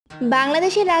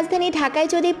বাংলাদেশের রাজধানী ঢাকায়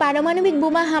যদি পারমাণবিক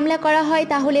বোমা হামলা করা হয়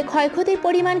তাহলে ক্ষয়ক্ষতির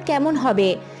পরিমাণ কেমন হবে?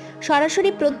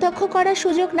 সরাসরি প্রত্যক্ষ করার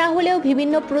সুযোগ না হলেও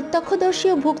বিভিন্ন প্রত্যক্ষদর্শী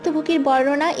ও ভুক্তভোগীর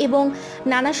বর্ণনা এবং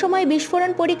নানা সময়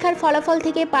বিস্ফোরণ পরীক্ষার ফলাফল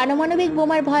থেকে পারমাণবিক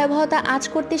বোমার ভয়াবহতা আঁচ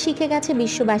করতে শিখে গেছে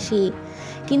বিশ্ববাসী।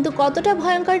 কিন্তু কতটা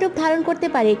ভয়ঙ্কর রূপ ধারণ করতে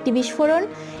পারে একটি বিস্ফোরণ,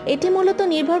 এটি মূলত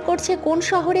নির্ভর করছে কোন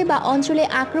শহরে বা অঞ্চলে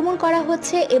আক্রমণ করা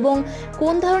হচ্ছে এবং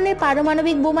কোন ধরনের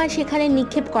পারমাণবিক বোমা সেখানে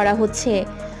নিক্ষেপ করা হচ্ছে।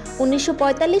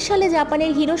 1945 সালে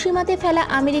জাপানের হিরোশিমাতে ফেলা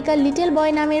আমেরিকার লিটল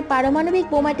বয় নামের পারমাণবিক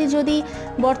বোমাটি যদি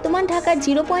বর্তমান ঢাকার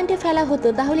জিরো পয়েন্টে ফেলা হতো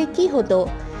তাহলে কি হতো?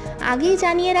 আগেই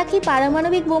জানিয়ে রাখি,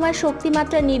 পারমাণবিক বোমার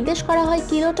শক্তিমাত্রা নির্দেশ করা হয়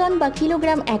কিলোটন বা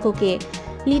কিলোগ্রাম এককে।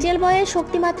 লিটল বয়ের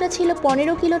শক্তিমাত্রা ছিল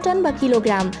 15 কিলোটন বা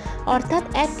কিলোগ্রাম, অর্থাৎ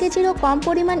 1 কেজিরও কম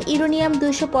পরিমাণ ইউরেনিয়াম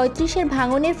 235-এর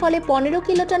ভাঙনের ফলে 15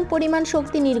 কিলোটন পরিমাণ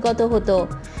শক্তি নির্গত হতো।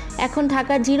 এখন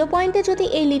ঢাকার জিরো পয়েন্টে যদি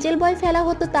এই লিটল বয় ফেলা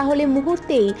হতো তাহলে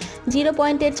মুহূর্তেই জিরো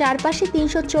পয়েন্টের চারপাশে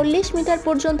 340 মিটার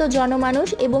পর্যন্ত জনমানুষ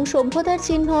এবং সভ্যতার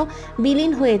চিহ্ন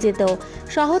বিলীন হয়ে যেত।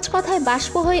 সহজ কথায়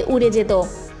বাষ্প হয়ে উড়ে যেত।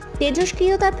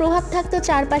 তেজস্ক্রিয়তার প্রভাব থাকতো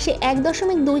চারপাশে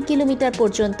 1.2 কিলোমিটার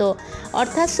পর্যন্ত,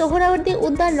 অর্থাৎ সোহরাওয়ার্দী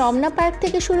উদ্যান, রমনা পার্ক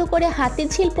থেকে শুরু করে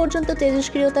হাতিরঝিল পর্যন্ত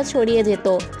তেজস্ক্রিয়তা ছড়িয়ে যেত।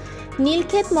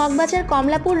 নীলক্ষেত, মগবাজার,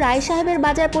 কমলাপুর, রায় সাহেবের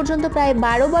বাজার পর্যন্ত প্রায়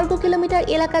 12 বর্গ কিলোমিটার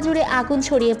এলাকা জুড়ে আগুন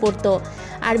ছড়িয়ে পড়ত।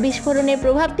 আর বিস্ফোরণের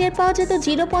প্রভাব টের পাওয়া যেত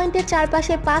জিরো পয়েন্টের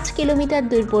চারপাশে 5 কিলোমিটার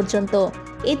দূর পর্যন্ত।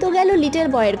 এ তো গেল লিটল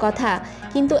বয়ের কথা,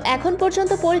 কিন্তু এখন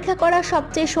পর্যন্ত পরীক্ষা করা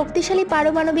সবচেয়ে শক্তিশালী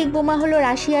পারমাণবিক বোমা হলো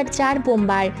রাশিয়ার 4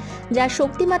 বোম্বার, যার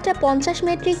শক্তিমাত্রা 50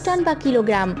 মেট্রিক টন বা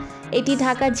কিলোগ্রাম। এটি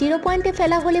ঢাকার জিরো পয়েন্টে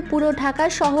ফেলা হলে পুরো ঢাকার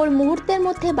শহর মুহূর্তের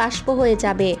মধ্যে বাষ্প হয়ে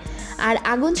যাবে আর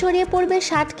আগুন ছড়িয়ে পড়বে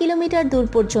 60 কিলোমিটার দূর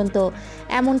পর্যন্ত।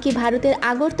 এমনকি ভারতের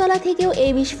আগরতলা থেকেও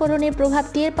এই বিস্ফোরণের প্রভাব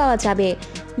টের পাওয়া যাবে।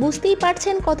 বুঝতেই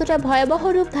পারছেন কতটা ভয়াবহ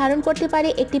রূপ ধারণ করতে পারে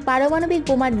একটি পারমাণবিক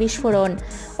বোমার বিস্ফোরণ।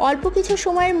 অল্প কিছু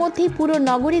সময়ের মধ্যেই পুরো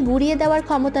নগরী গুঁড়িয়ে দেওয়ার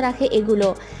ক্ষমতা রাখে এগুলো,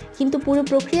 কিন্তু পুরো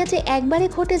প্রক্রিয়া যে একবারে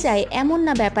ঘটে যায় এমন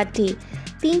না ব্যাপারটি।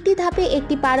 3টি ধাপে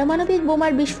একটি পারমাণবিক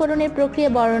বোমার বিস্ফোরণের প্রক্রিয়া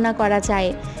বর্ণনা করা যায়।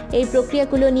 এই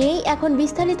প্রক্রিয়াগুলো নিয়েই এখন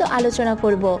বিস্তারিত আলোচনা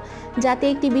করব, যাতে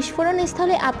একটি বিস্ফোরণ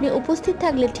স্থলে আপনি উপস্থিত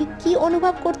থাকলে ঠিক কী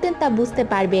অনুভব করতেন তা বুঝতে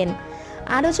পারবেন।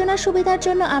 আলোচনার সুবিধার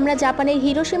জন্য আমরা জাপানের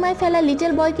হিরোশিমায় ফেলা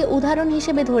লিটল বয়কে উদাহরণ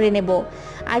হিসেবে ধরে নেব।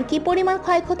 আর কী পরিমাণ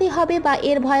ক্ষয়ক্ষতি হবে বা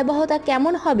এর ভয়াবহতা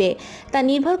কেমন হবে তা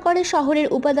নির্ভর করে শহরের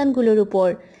উপাদানগুলোর উপর।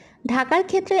 ঢাকার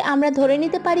ক্ষেত্রে আমরা ধরে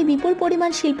নিতে পারি বিপুল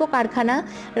পরিমাণ শিল্প কারখানা,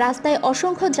 রাস্তায়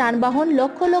অসংখ্য যানবাহন,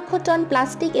 লক্ষ লক্ষ টন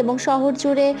প্লাস্টিক এবং শহর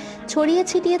জুড়ে ছড়িয়ে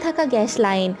ছিটিয়ে থাকা গ্যাস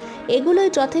লাইন, এগুলোই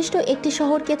যথেষ্ট একটি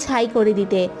শহরকে ছাই করে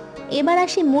দিতে। এবার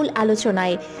আসি মূল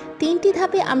আলোচনায়। 3টি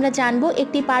ধাপে আমরা জানব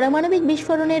একটি পারমাণবিক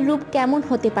বিস্ফোরণের রূপ কেমন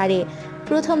হতে পারে।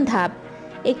 প্রথম ধাপ,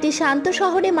 একটি শান্ত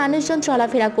শহরে মানুষজন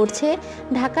চলাফেরা করছে।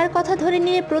 ঢাকার কথা ধরে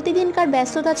নিয়ে প্রতিদিনকার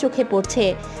ব্যস্ততা চোখে পড়ছে।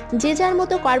 যে যার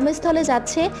মতো কর্মস্থলে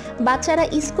যাচ্ছে, বাচ্চারা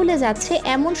স্কুলে যাচ্ছে।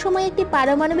 এমন সময় একটি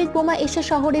পারমাণবিক বোমা এসে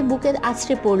শহরে বুকে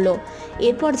আছড়ে পড়ল।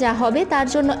 এরপর যা হবে তার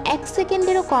জন্য 1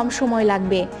 সেকেন্ডেরও কম সময়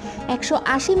লাগবে।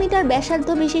 180 মিটার ব্যাসার্ধ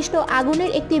বিশিষ্ট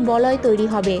আগুনের একটি বলয় তৈরি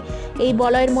হবে। এই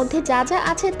বলয়ের মধ্যে যা যা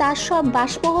আছে তার সব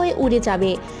বাষ্প হয়ে উড়ে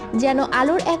যাবে, যেন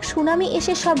আলোর এক সুনামি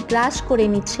এসে সব গ্রাস করে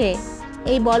নিচ্ছে।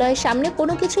 এই বলয়ের সামনে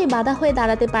কোনো কিছুই বাধা হয়ে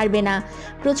দাঁড়াতে পারবে না।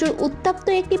 প্রচুর উত্তপ্ত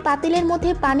একটি পাতিলের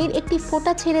মধ্যে পানির একটি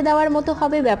ফোঁটা ছেড়ে দেওয়ার মতো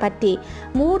হবে ব্যাপারটি।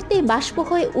 মুহূর্তেই বাষ্প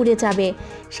হয়ে উড়ে যাবে।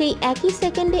 সেই একই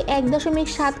সেকেন্ডে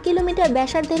 1.7 কিলোমিটার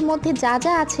ব্যাসার্ধের মধ্যে যা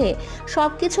যা আছে সব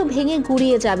কিছু ভেঙে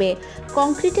গুঁড়িয়ে যাবে।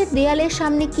 কংক্রিটের দেয়ালের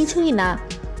সামনে কিছুই না।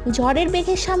 ঝড়ের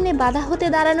বেগের সামনে বাধা হতে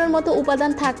দাঁড়ানোর মতো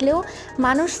উপাদান থাকলেও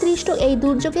মানুষ সৃষ্ট এই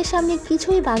দুর্যোগের সামনে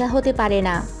কিছুই বাধা হতে পারে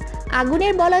না।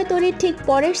 আগুনের বলয় তৈরির ঠিক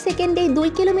পরের সেকেন্ডেই 2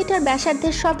 কিলোমিটার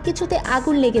ব্যাসার্ধের সব কিছুতে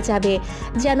আগুন লেগে যাবে,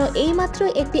 যেন এইমাত্র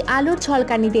একটি আলোর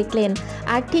ঝলকানি দেখলেন।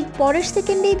 আর ঠিক পরের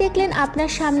সেকেন্ডেই দেখলেন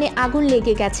আপনার সামনে আগুন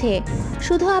লেগে গেছে।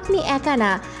 শুধু আপনি একা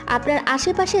না, আপনার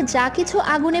আশেপাশে যা কিছু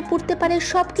আগুনে পুড়তে পারে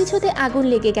সব কিছুতে আগুন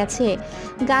লেগে গেছে।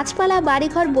 গাছপালা,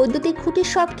 বাড়িঘর, বৈদ্যুতিক খুঁটি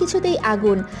সব কিছুতেই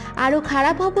আগুন। আরও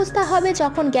খারাপ অবস্থা হবে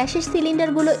যখন গ্যাসের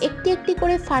সিলিন্ডারগুলো একটি একটি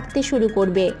করে ফাটতে শুরু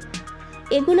করবে।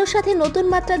 এগুলোর সাথে নতুন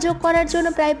মাত্রা যোগ করার জন্য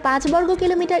প্রায় 5 বর্গ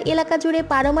কিলোমিটার এলাকা জুড়ে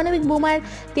পারমাণবিক বোমার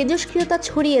তেজস্ক্রিয়তা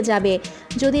ছড়িয়ে যাবে।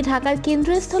 যদি ঢাকার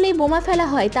কেন্দ্রস্থলেই বোমা ফেলা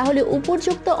হয় তাহলে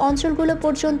উপর্যুক্ত অঞ্চলগুলো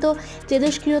পর্যন্ত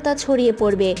তেজস্ক্রিয়তা ছড়িয়ে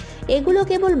পড়বে। এগুলো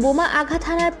কেবল বোমা আঘাত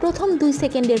হানার প্রথম 2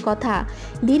 সেকেন্ডের কথা।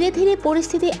 ধীরে ধীরে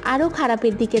পরিস্থিতি আরও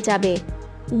খারাপের দিকে যাবে।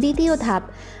 দ্বিতীয় ধাপ,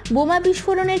 বোমা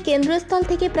বিস্ফোরণের কেন্দ্রস্থল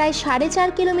থেকে প্রায় 4.5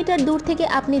 কিলোমিটার দূর থেকে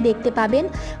আপনি দেখতে পাবেন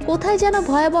কোথায় যেন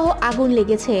ভয়াবহ আগুন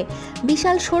লেগেছে।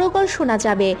 বিশাল সরগোল শোনা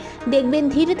যাবে। দেখবেন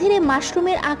ধীরে ধীরে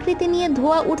মাশরুমের আকৃতি নিয়ে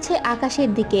ধোঁয়া উঠছে আকাশের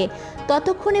দিকে।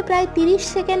 ততক্ষণে প্রায় 30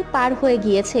 সেকেন্ড পার হয়ে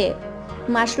গিয়েছে।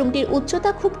 মাশরুমটির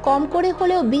উচ্চতা খুব কম করে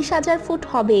হলেও 20,000 ফুট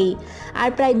হবেই, আর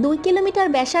প্রায় 2 কিলোমিটার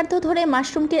ব্যাসার্ধ ধরে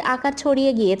মাশরুমটির আকার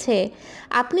ছড়িয়ে গিয়েছে।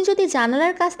 আপনি যদি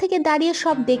জানালার কাছ থেকে দাঁড়িয়ে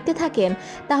সব দেখতে থাকেন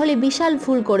তাহলে বিশাল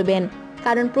ভুল করবেন,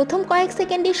 কারণ প্রথম কয়েক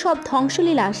সেকেন্ডে সব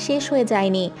ধ্বংসলীলা শেষ হয়ে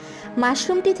যায়নি।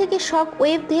 মাশরুমটি থেকে শক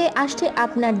ওয়েভ ধেয়ে আসছে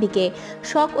আপনার দিকে।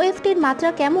 শক ওয়েভটির মাত্রা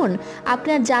কেমন?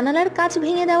 আপনার জানালার কাচ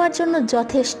ভেঙে দেওয়ার জন্য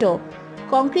যথেষ্ট।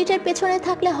 কংক্রিটের পেছনে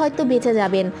থাকলে হয়তো বেঁচে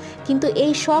যাবেন, কিন্তু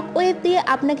এই শক ওয়েভ দিয়ে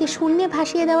আপনাকে শূন্যে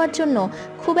ভাসিয়ে দেওয়ার জন্য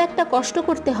খুব একটা কষ্ট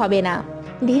করতে হবে না।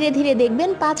 ধীরে ধীরে দেখবেন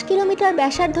 5 কিলোমিটার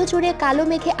ব্যাসার্ধ জুড়ে কালো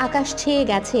মেঘে আকাশ ছেয়ে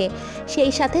গেছে,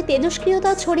 সেই সাথে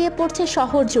তেজস্ক্রিয়তাও ছড়িয়ে পড়ছে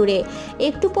শহর জুড়ে।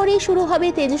 একটু পরেই শুরু হবে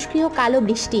তেজস্ক্রিয় কালো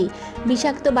বৃষ্টি,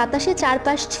 বিষাক্ত বাতাসে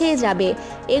চারপাশ ছেয়ে যাবে।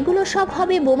 এগুলো সব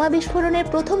হবে বোমা বিস্ফোরণের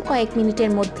প্রথম কয়েক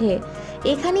মিনিটের মধ্যে।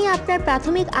 এখানেই আপনার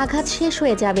প্রাথমিক আঘাত শেষ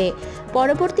হয়ে যাবে।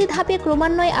 পরবর্তী ধাপে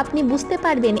ক্রমান্বয়ে আপনি বুঝতে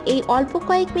পারবেন এই অল্প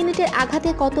কয়েক মিনিটের আঘাতে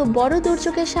কত বড়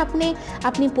দুর্যোগের সামনে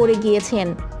আপনি পড়ে গিয়েছেন।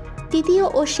 তৃতীয়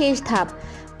ও শেষ ধাপ,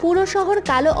 পুরো শহর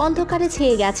কালো অন্ধকারে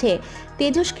ছেয়ে গেছে।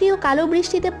 তেজস্ক্রিয় কালো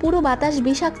বৃষ্টিতে পুরো বাতাস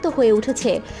বিষাক্ত হয়ে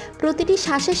উঠেছে। প্রতিটি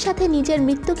শ্বাসের সাথে নিজের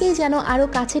মৃত্যুকেই যেন আরও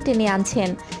কাছে টেনে আনছেন।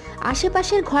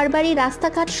 আশেপাশের ঘরবাড়ি,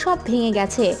 রাস্তাঘাট সব ভেঙে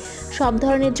গেছে। সব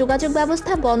ধরনের যোগাযোগ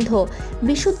ব্যবস্থা বন্ধ।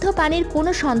 বিশুদ্ধ পানির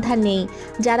কোনো সন্ধান নেই।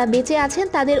 যারা বেঁচে আছেন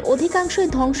তাদের অধিকাংশই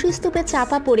ধ্বংসস্তূপে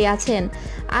চাপা পড়ে আছেন।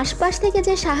 আশপাশ থেকে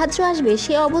যে সাহায্য আসবে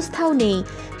সে অবস্থাও নেই।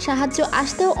 সাহায্য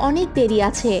আসতেও অনেক দেরি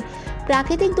আছে।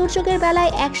 প্রাকৃতিক দুর্যোগের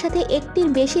বেলায় একসাথে একটির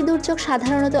বেশি দুর্যোগ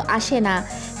সাধারণত আসে না,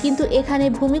 কিন্তু এখানে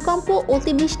ভূমিকম্প,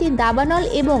 অতিবৃষ্টি, দাবানল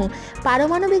এবং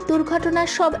পারমাণবিক দুর্ঘটনা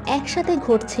সব একসাথে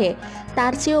ঘটছে।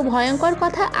 তার চেয়েও ভয়ঙ্কর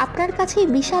কথা, আপনার কাছেই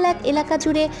বিশাল এক এলাকা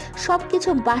জুড়ে সব কিছু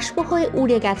বাষ্প হয়ে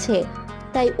উড়ে গেছে।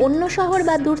 তাই অন্য শহর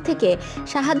বা দূর থেকে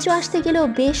সাহায্য আসতে গেলেও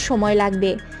বেশ সময়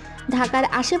লাগবে। ঢাকার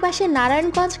আশেপাশে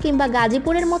নারায়ণগঞ্জ কিংবা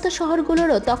গাজীপুরের মতো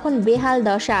শহরগুলোরও তখন বেহাল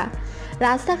দশা।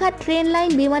 রাস্তাঘাট, ট্রেন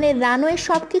লাইন, বিমানের রানওয়ে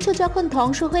সব কিছু যখন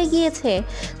ধ্বংস হয়ে গিয়েছে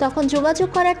তখন যোগাযোগ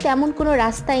করার তেমন কোনো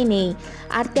রাস্তাই নেই।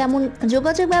 আর তেমন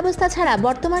যোগাযোগ ব্যবস্থা ছাড়া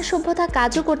বর্তমান সভ্যতা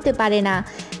কাজও করতে পারে না।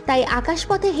 তাই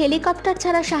আকাশপথে হেলিকপ্টার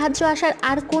ছাড়া সাহায্য আসার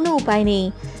আর কোনো উপায় নেই।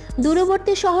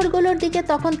 দূরবর্তী শহরগুলোর দিকে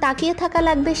তখন তাকিয়ে থাকা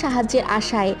লাগবে সাহায্যের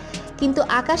আশায়। কিন্তু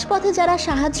আকাশপথে যারা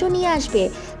সাহায্য নিয়ে আসবে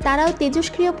তারাও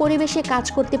তেজস্ক্রিয় পরিবেশে কাজ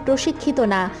করতে প্রশিক্ষিত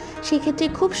না। সেক্ষেত্রে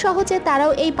খুব সহজে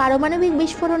তারাও এই পারমাণবিক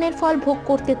বিস্ফোরণের ফল ভোগ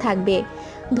করতে থাকবে।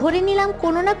 ধরে নিলাম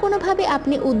কোনো না কোনোভাবে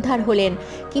আপনি উদ্ধার হলেন,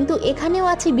 কিন্তু এখানেও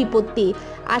আছে বিপত্তি।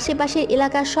 আশেপাশের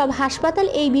এলাকার সব হাসপাতাল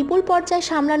এই বিপুল পর্যায়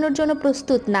সামলানোর জন্য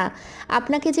প্রস্তুত না।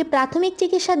 আপনাকে যে প্রাথমিক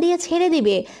চিকিৎসা দিয়ে ছেড়ে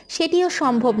দিবে সেটিও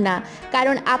সম্ভব না,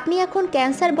 কারণ আপনি এখন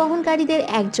ক্যান্সার বহনকারীদের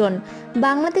একজন।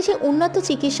 বাংলাদেশে উন্নত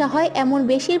চিকিৎসা হয় এমন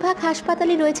বেশিরভাগ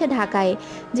হাসপাতালই রয়েছে ঢাকায়,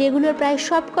 যেগুলোর প্রায়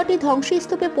সবকটি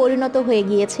ধ্বংসস্তূপে পরিণত হয়ে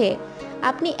গিয়েছে।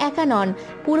 আপনি একা নন,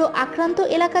 পুরো আক্রান্ত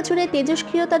এলাকা জুড়ে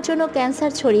তেজস্ক্রিয়তার জন্য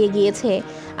ক্যান্সার ছড়িয়ে গিয়েছে।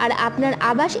 আর আপনার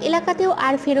আবাস এলাকাতেও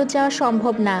আর ফেরত যাওয়া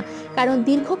সম্ভব না, কারণ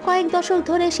দীর্ঘ কয়েক দশক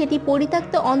ধরে সেটি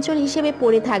পরিত্যক্ত অঞ্চল হিসেবে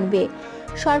পড়ে থাকবে।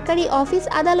 সরকারি অফিস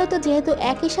আদালতও যেহেতু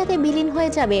একই সাথে বিলীন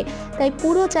হয়ে যাবে, তাই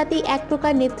পুরো জাতি এক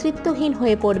প্রকার নেতৃত্বহীন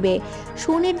হয়ে পড়বে।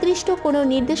 সুনির্দিষ্ট কোনো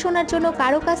নির্দেশনার জন্য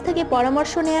কারো কাছ থেকে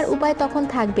পরামর্শ নেওয়ার উপায় তখন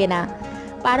থাকবে না।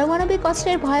 পারমাণবিক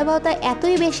অস্ত্রের ভয়াবহতা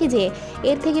এতই বেশি যে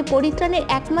এর থেকে পরিত্রাণের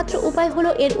একমাত্র উপায় হলো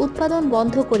এর উৎপাদন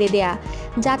বন্ধ করে দেয়া।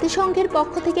 জাতিসংঘের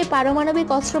পক্ষ থেকে পারমাণবিক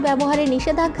অস্ত্র ব্যবহারের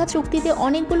নিষেধাজ্ঞা চুক্তিতে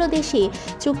অনেকগুলো দেশই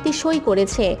চুক্তি সই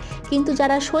করেছে, কিন্তু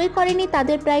যারা সই করেনি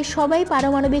তাদের প্রায় সবাই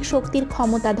পারমাণবিক শক্তির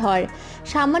ক্ষমতাধর।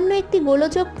 সামান্য একটি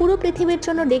গোলযোগ পুরো পৃথিবীর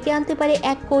জন্য ডেকে আনতে পারে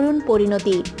এক করুণ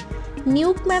পরিণতি।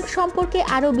 নিউক ম্যাপ সম্পর্কে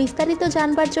আরও বিস্তারিত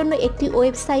জানবার জন্য একটি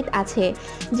ওয়েবসাইট আছে,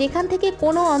 যেখান থেকে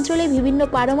কোনো অঞ্চলে বিভিন্ন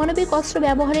পারমাণবিক অস্ত্র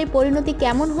ব্যবহারের পরিণতি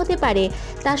কেমন হতে পারে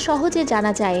তা সহজে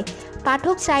জানা যায়।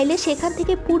 পাঠক চাইলে সেখান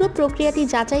থেকে পুরো প্রক্রিয়াটি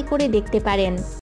যাচাই করে দেখতে পারেন।